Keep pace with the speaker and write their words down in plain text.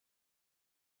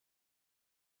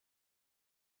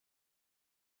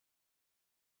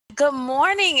Good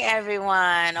morning,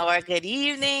 everyone, or good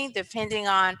evening, depending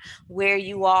on where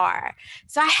you are.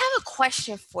 So I have a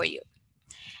question for you.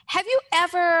 Have you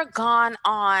ever gone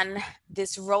on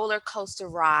this roller coaster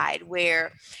ride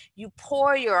where you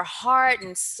pour your heart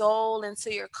and soul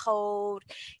into your code?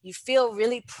 You feel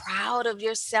really proud of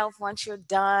yourself once you're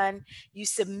done. You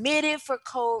submit it for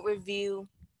code review,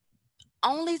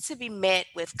 only to be met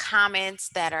with comments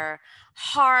that are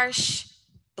harsh,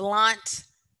 blunt,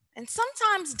 and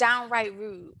sometimes downright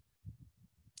rude.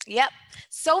 Yep,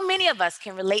 so many of us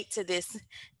can relate to this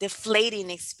deflating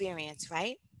experience,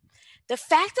 right? The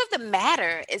fact of the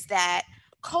matter is that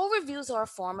code reviews are a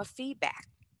form of feedback,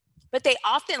 but they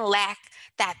often lack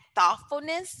that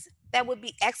thoughtfulness that would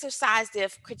be exercised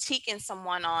if critiquing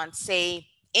someone on, say,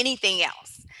 anything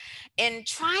else. And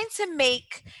trying to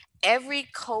make every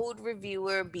code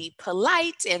reviewer be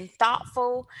polite and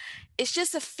thoughtful is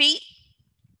just a feat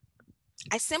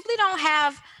I simply don't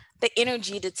have the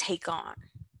energy to take on.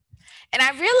 And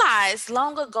I realized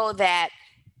long ago that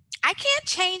I can't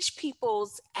change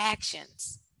people's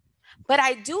actions, but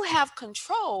I do have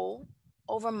control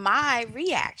over my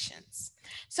reactions.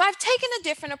 So I've taken a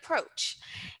different approach,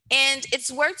 and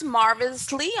it's worked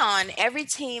marvelously on every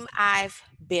team I've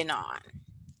been on.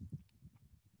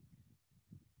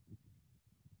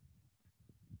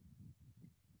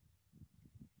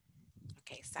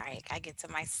 Okay, sorry, I get to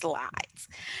my slides.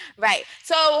 Right.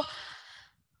 So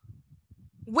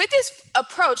with this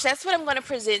approach, that's what I'm going to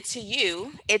present to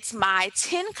you. It's my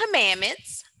 10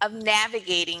 commandments of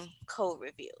navigating code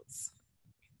reviews.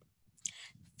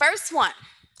 First one,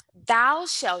 thou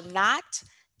shalt not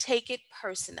take it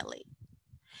personally.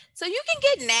 So you can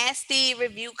get nasty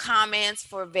review comments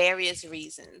for various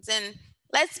reasons. And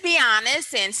let's be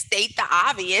honest and state the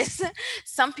obvious.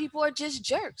 Some people are just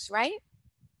jerks, right?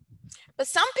 But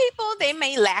some people, they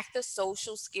may lack the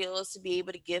social skills to be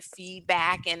able to give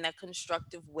feedback in a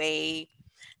constructive way.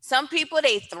 Some people,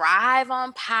 they thrive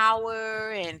on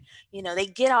power and, they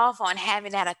get off on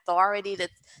having that authority to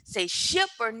say ship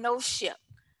or no ship.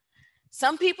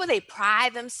 Some people, they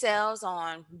pride themselves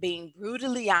on being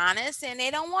brutally honest and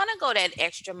they don't want to go that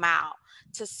extra mile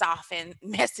to soften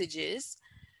messages.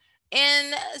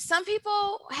 And some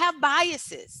people have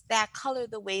biases that color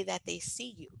the way that they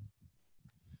see you.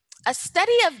 A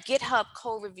study of GitHub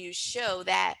code reviews show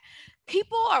that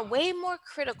people are way more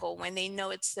critical when they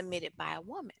know it's submitted by a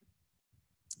woman.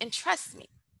 And trust me,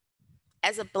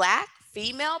 as a Black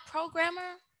female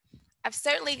programmer, I've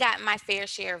certainly gotten my fair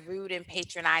share of rude and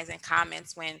patronizing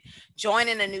comments when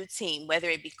joining a new team,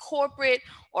 whether it be corporate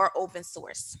or open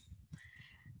source.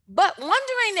 But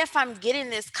wondering if I'm getting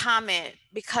this comment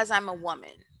because I'm a woman,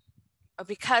 or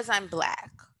because I'm Black,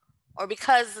 or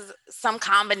because some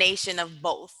combination of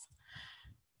both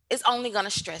is only going to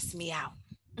stress me out.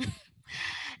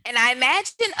 And I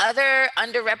imagine other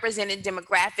underrepresented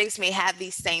demographics may have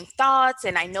these same thoughts,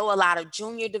 and I know a lot of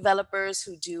junior developers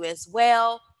who do as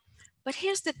well. But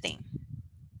here's the thing.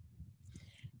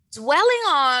 Dwelling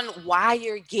on why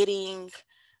you're getting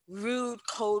rude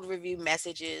code review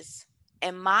messages,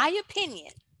 in my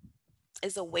opinion,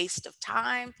 is a waste of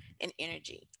time and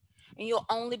energy, and you'll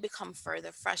only become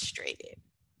further frustrated.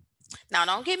 Now,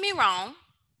 don't get me wrong.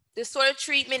 This sort of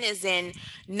treatment is in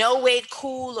no way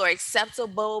cool or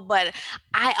acceptable, but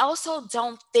I also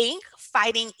don't think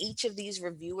fighting each of these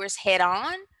reviewers head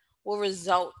on will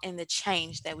result in the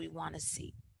change that we want to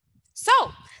see. So,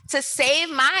 to save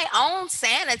my own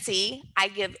sanity, I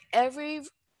give every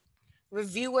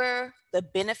reviewer the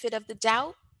benefit of the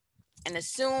doubt and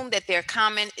assume that their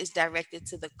comment is directed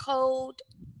to the code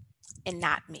and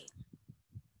not me.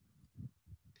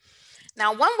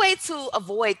 Now, one way to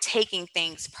avoid taking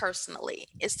things personally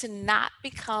is to not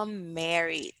become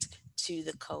married to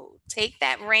the code. Take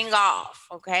that ring off,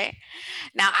 okay?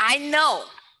 Now, I know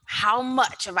how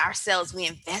much of ourselves we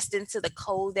invest into the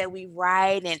code that we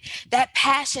write, and that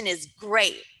passion is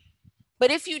great.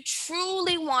 But if you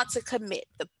truly want to commit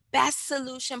the best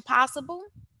solution possible,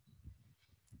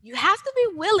 you have to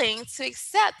be willing to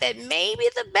accept that maybe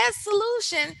the best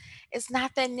solution is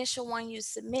not the initial one you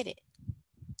submitted.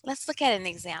 Let's look at an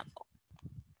example.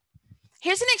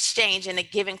 Here's an exchange in a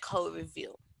given code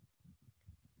review.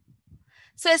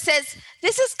 So it says,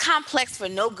 this is complex for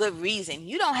no good reason.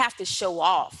 You don't have to show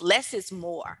off. Less is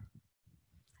more.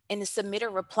 And the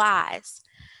submitter replies,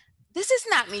 this is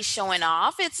not me showing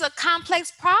off. It's a complex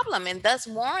problem and thus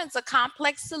warrants a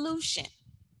complex solution.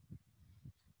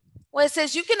 Well, it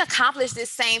says you can accomplish this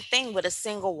same thing with a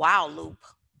single while loop.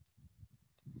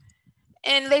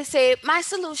 And they say, my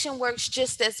solution works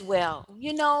just as well.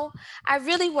 I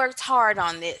really worked hard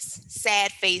on this.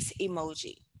 Sad face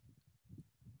emoji.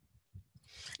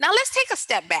 Now let's take a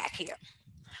step back here.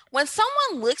 When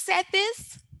someone looks at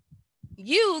this,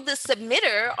 you, the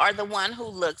submitter, are the one who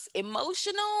looks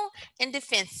emotional and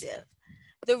defensive.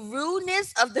 The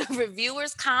rudeness of the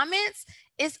reviewer's comments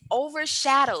is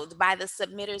overshadowed by the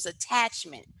submitter's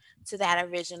attachment to that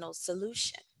original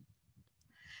solution.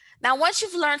 Now, once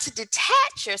you've learned to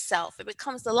detach yourself, it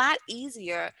becomes a lot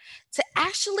easier to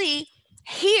actually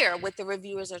hear what the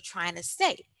reviewers are trying to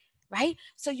say, right?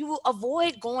 So you will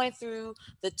avoid going through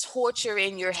the torture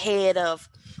in your head of,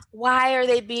 why are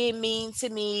they being mean to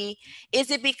me? Is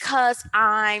it because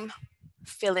I'm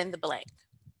fill in the blank?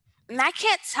 And I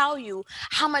can't tell you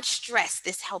how much stress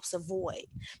this helps avoid,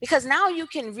 because now you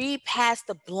can read past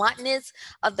the bluntness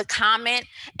of the comment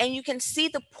and you can see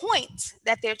the point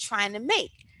that they're trying to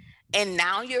make. And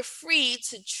now you're free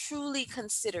to truly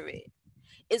consider it.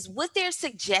 Is what they're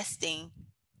suggesting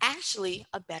actually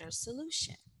a better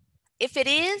solution? If it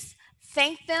is,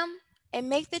 thank them and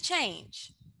make the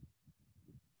change.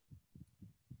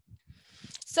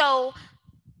 So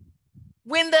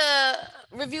when the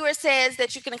reviewer says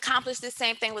that you can accomplish the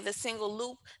same thing with a single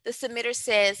loop, the submitter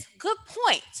says, good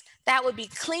point. That would be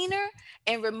cleaner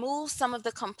and remove some of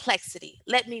the complexity.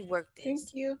 Let me work this.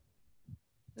 Thank you.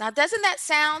 Now, doesn't that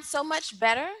sound so much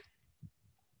better?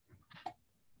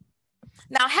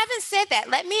 Now, having said that,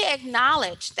 let me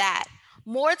acknowledge that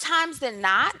more times than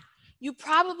not, you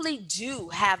probably do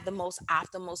have the most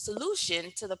optimal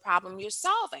solution to the problem you're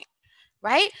solving,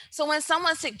 right? So when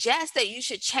someone suggests that you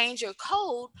should change your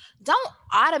code, don't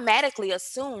automatically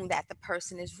assume that the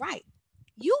person is right.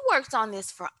 You worked on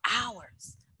this for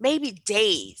hours, maybe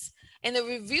days, and the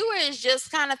reviewer is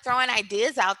just kind of throwing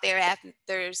ideas out there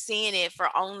after seeing it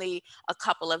for only a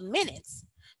couple of minutes.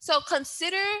 So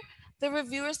consider the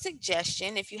reviewer's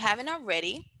suggestion if you haven't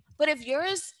already, but if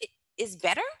yours is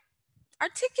better,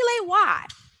 articulate why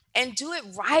and do it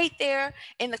right there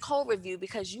in the code review,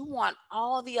 because you want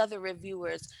all the other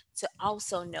reviewers to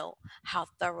also know how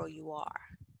thorough you are.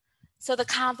 So the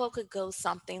convo could go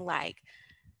something like,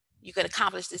 you could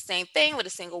accomplish the same thing with a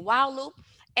single while loop,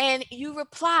 and you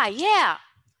reply, yeah,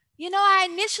 I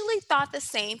initially thought the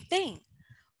same thing,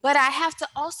 but I have to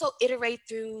also iterate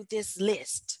through this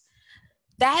list.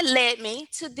 That led me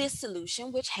to this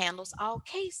solution, which handles all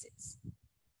cases.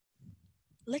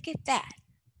 Look at that.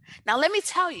 Now, let me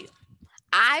tell you,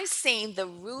 I've seen the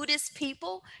rudest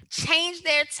people change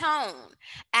their tone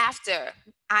after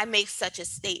I make such a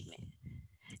statement.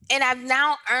 And I've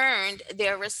now earned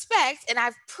their respect, and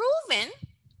I've proven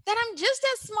that I'm just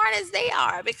as smart as they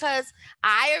are, because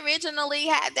I originally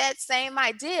had that same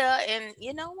idea. And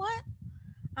you know what?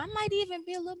 I might even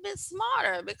be a little bit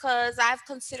smarter because I've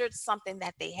considered something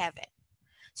that they haven't.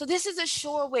 So this is a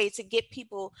sure way to get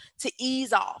people to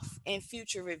ease off in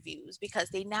future reviews, because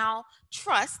they now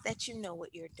trust that you know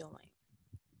what you're doing.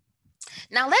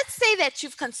 Now, let's say that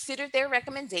you've considered their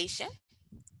recommendation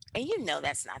and you know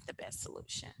that's not the best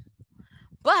solution,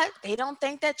 but they don't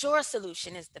think that your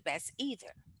solution is the best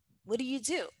either. What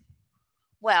do?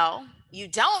 Well, you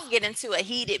don't get into a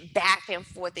heated back and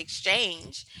forth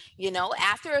exchange.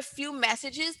 After a few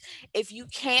messages, if you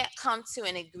can't come to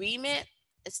an agreement,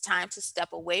 it's time to step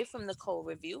away from the code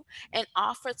review and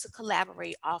offer to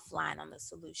collaborate offline on the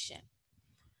solution.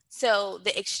 So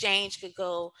the exchange could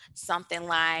go something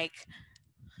like,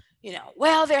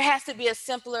 well, there has to be a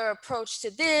simpler approach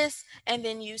to this. And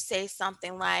then you say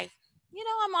something like,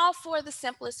 I'm all for the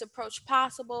simplest approach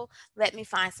possible. Let me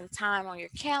find some time on your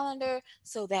calendar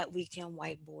so that we can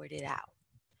whiteboard it out.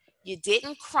 You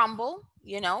didn't crumble,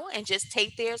 and just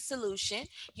take their solution.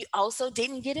 You also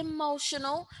didn't get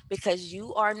emotional, because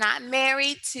you are not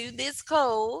married to this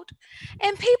code.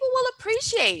 And people will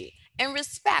appreciate and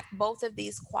respect both of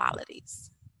these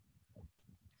qualities.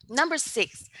 Number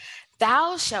 6,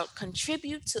 thou shalt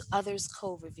contribute to others'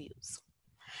 code reviews.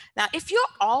 Now, if you're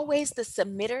always the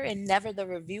submitter and never the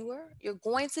reviewer, you're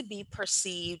going to be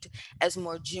perceived as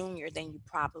more junior than you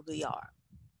probably are.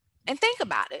 And think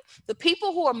about it. The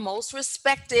people who are most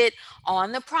respected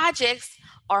on the projects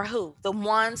are who? The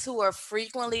ones who are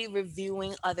frequently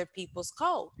reviewing other people's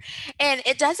code. And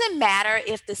it doesn't matter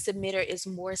if the submitter is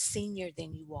more senior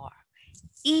than you are.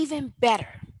 Even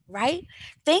better, right?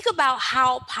 Think about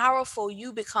how powerful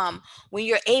you become when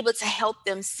you're able to help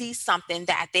them see something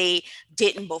that they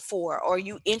didn't before, or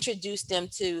you introduce them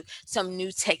to some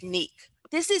new technique.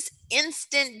 This is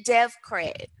instant dev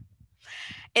cred.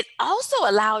 It also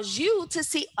allows you to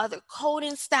see other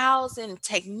coding styles and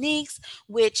techniques,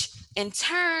 which in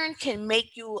turn can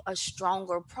make you a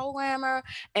stronger programmer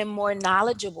and more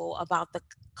knowledgeable about the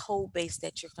code base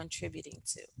that you're contributing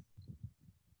to.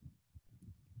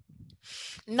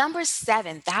 Number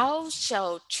 7, thou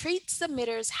shalt treat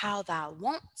submitters how thou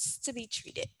wants to be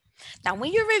treated. Now,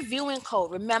 when you're reviewing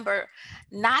code, remember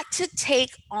not to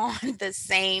take on the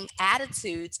same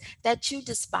attitudes that you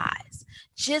despise.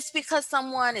 Just because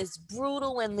someone is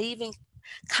brutal and leaving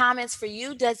comments for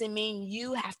you doesn't mean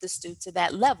you have to stoop to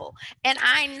that level. And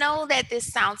I know that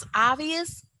this sounds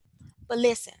obvious, but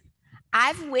listen,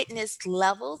 I've witnessed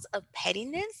levels of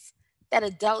pettiness that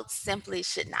adults simply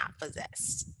should not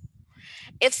possess.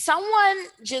 If someone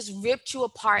just ripped you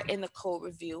apart in the code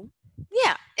review,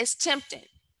 yeah, it's tempting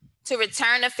to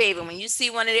return a favor when you see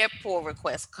one of their pull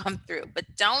requests come through, but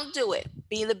don't do it.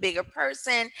 Be the bigger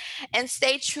person and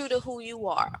stay true to who you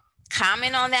are.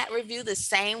 Comment on that review the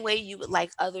same way you would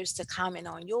like others to comment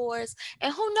on yours.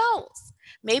 And who knows,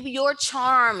 maybe your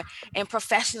charm and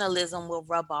professionalism will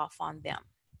rub off on them.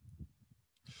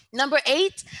 Number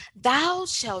 8, thou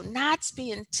shalt not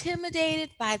be intimidated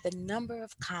by the number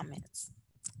of comments.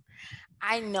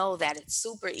 I know that it's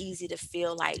super easy to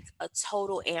feel like a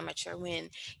total amateur when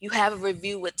you have a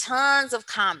review with tons of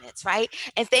comments, right?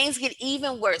 And things get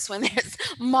even worse when there's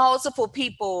multiple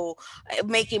people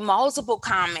making multiple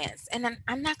comments. And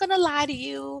I'm not going to lie to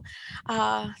you,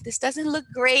 this doesn't look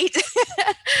great,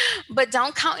 but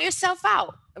don't count yourself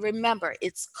out. Remember,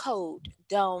 it's code.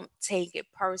 Don't take it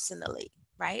personally.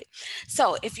 Right?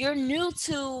 So if you're new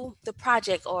to the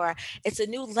project, or it's a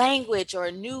new language or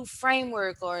a new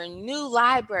framework or a new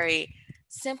library,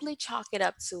 simply chalk it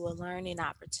up to a learning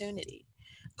opportunity.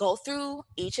 Go through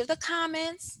each of the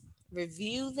comments,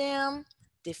 review them,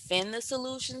 defend the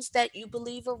solutions that you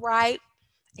believe are right,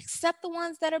 accept the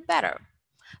ones that are better.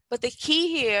 But the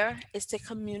key here is to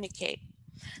communicate.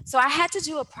 So I had to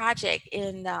do a project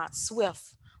in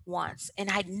Swift once,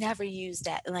 and I'd never used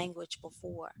that language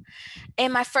before.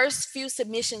 And my first few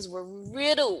submissions were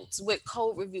riddled with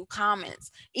code review comments,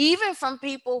 even from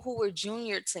people who were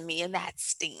junior to me, and that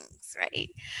stings, right?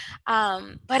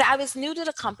 But I was new to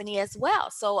the company as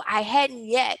well, so I hadn't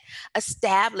yet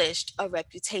established a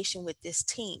reputation with this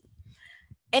team.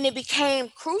 And it became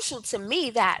crucial to me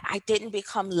that I didn't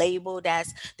become labeled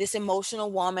as this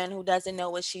emotional woman who doesn't know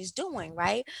what she's doing,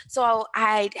 right? So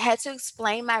I had to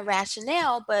explain my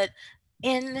rationale, but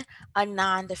in a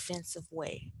non defensive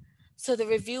way. So the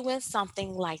review went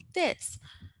something like this.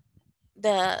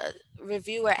 The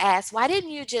reviewer asked, why didn't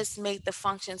you just make the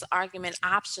functions argument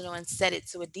optional and set it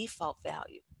to a default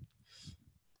value?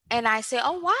 And I say,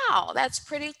 oh, wow, that's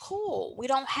pretty cool. We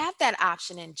don't have that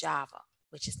option in Java,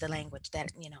 which is the language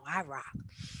that, I rock.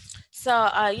 So,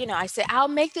 I say, I'll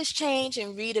make this change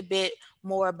and read a bit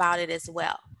more about it as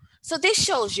well. So this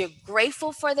shows you're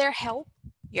grateful for their help.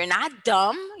 You're not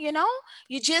dumb,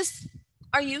 you just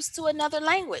are used to another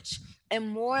language. And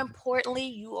more importantly,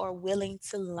 you are willing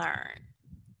to learn.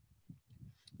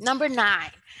 Number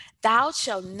 9, thou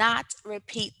shalt not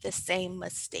repeat the same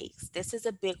mistakes. This is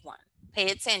a big one. Pay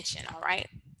attention, all right?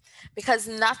 Because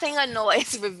nothing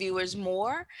annoys reviewers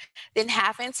more than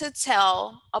having to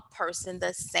tell a person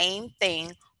the same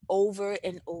thing over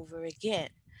and over again.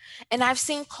 And I've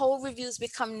seen code reviews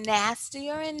become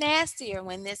nastier and nastier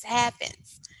when this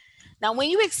happens. Now, when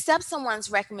you accept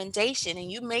someone's recommendation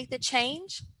and you make the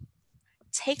change,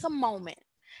 take a moment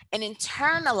and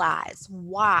internalize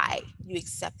why you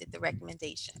accepted the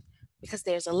recommendation, because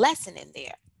there's a lesson in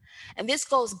there. And this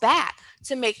goes back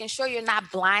to making sure you're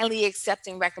not blindly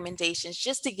accepting recommendations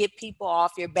just to get people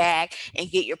off your back and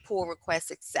get your pull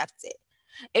requests accepted.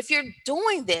 If you're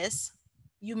doing this,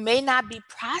 you may not be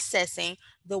processing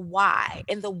the why,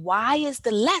 and the why is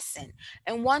the lesson.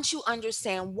 And once you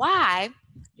understand why,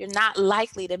 you're not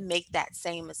likely to make that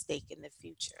same mistake in the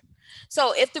future.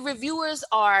 So if the reviewers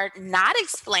are not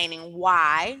explaining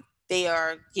why they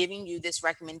are giving you this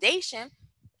recommendation,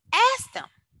 ask them,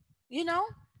 you know?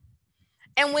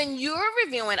 And when you're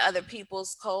reviewing other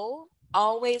people's code,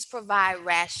 always provide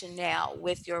rationale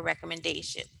with your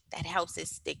recommendation. That helps it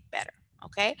stick better.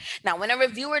 Okay. Now, when a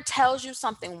reviewer tells you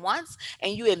something once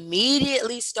and you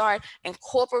immediately start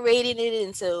incorporating it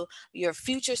into your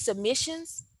future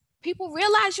submissions, people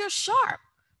realize you're sharp,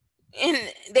 and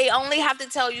they only have to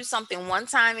tell you something one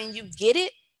time and you get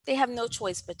it. They have no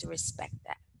choice but to respect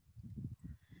that.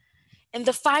 And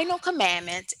the final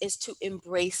commandment is to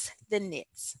embrace the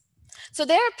nits. So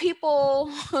there are people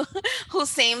who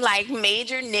seem like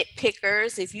major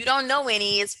nitpickers. If you don't know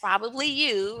any, it's probably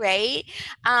you, right?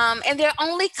 And their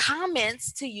only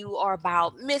comments to you are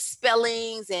about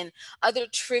misspellings and other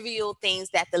trivial things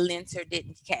that the linter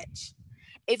didn't catch.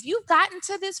 If you've gotten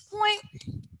to this point,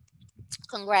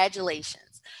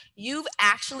 congratulations. You've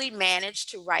actually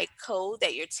managed to write code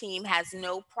that your team has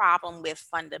no problem with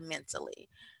fundamentally.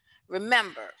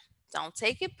 Remember, Don't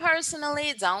take it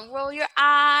personally. Don't roll your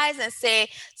eyes and say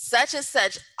such and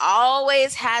such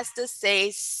always has to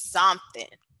say something.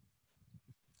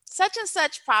 Such and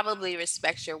such probably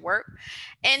respects your work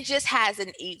and just has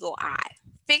an eagle eye.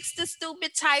 Fix the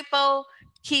stupid typo,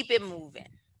 keep it moving.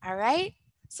 All right?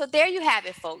 So there you have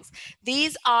it, folks.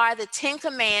 These are the 10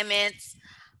 commandments,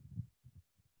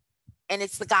 and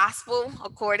it's the gospel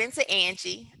according to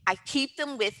Angie. I keep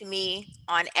them with me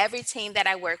on every team that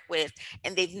I work with,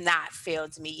 and they've not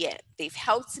failed me yet. They've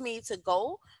helped me to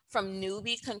go from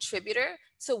newbie contributor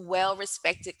to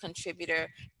well-respected contributor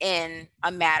in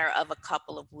a matter of a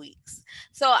couple of weeks.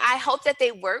 So I hope that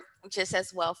they work just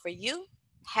as well for you.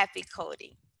 Happy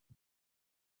coding.